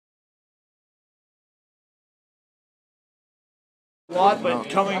A lot, but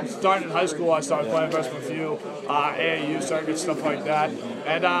starting in high school, I started playing freshman few, AAU circuit, stuff like that,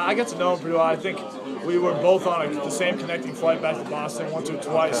 and I got to know him pretty well. I think we were both on the same connecting flight back to Boston once or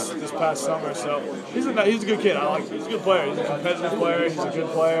twice this past summer. So he's a good kid. He's a good player. He's a competitive player. He's a good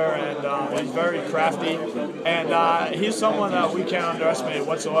player, and he's very crafty. And he's someone that we can't underestimate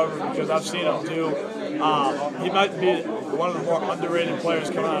whatsoever because I've seen him do. He might be one of the more underrated players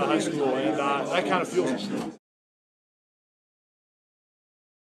coming out of high school, and that kind of fuels him.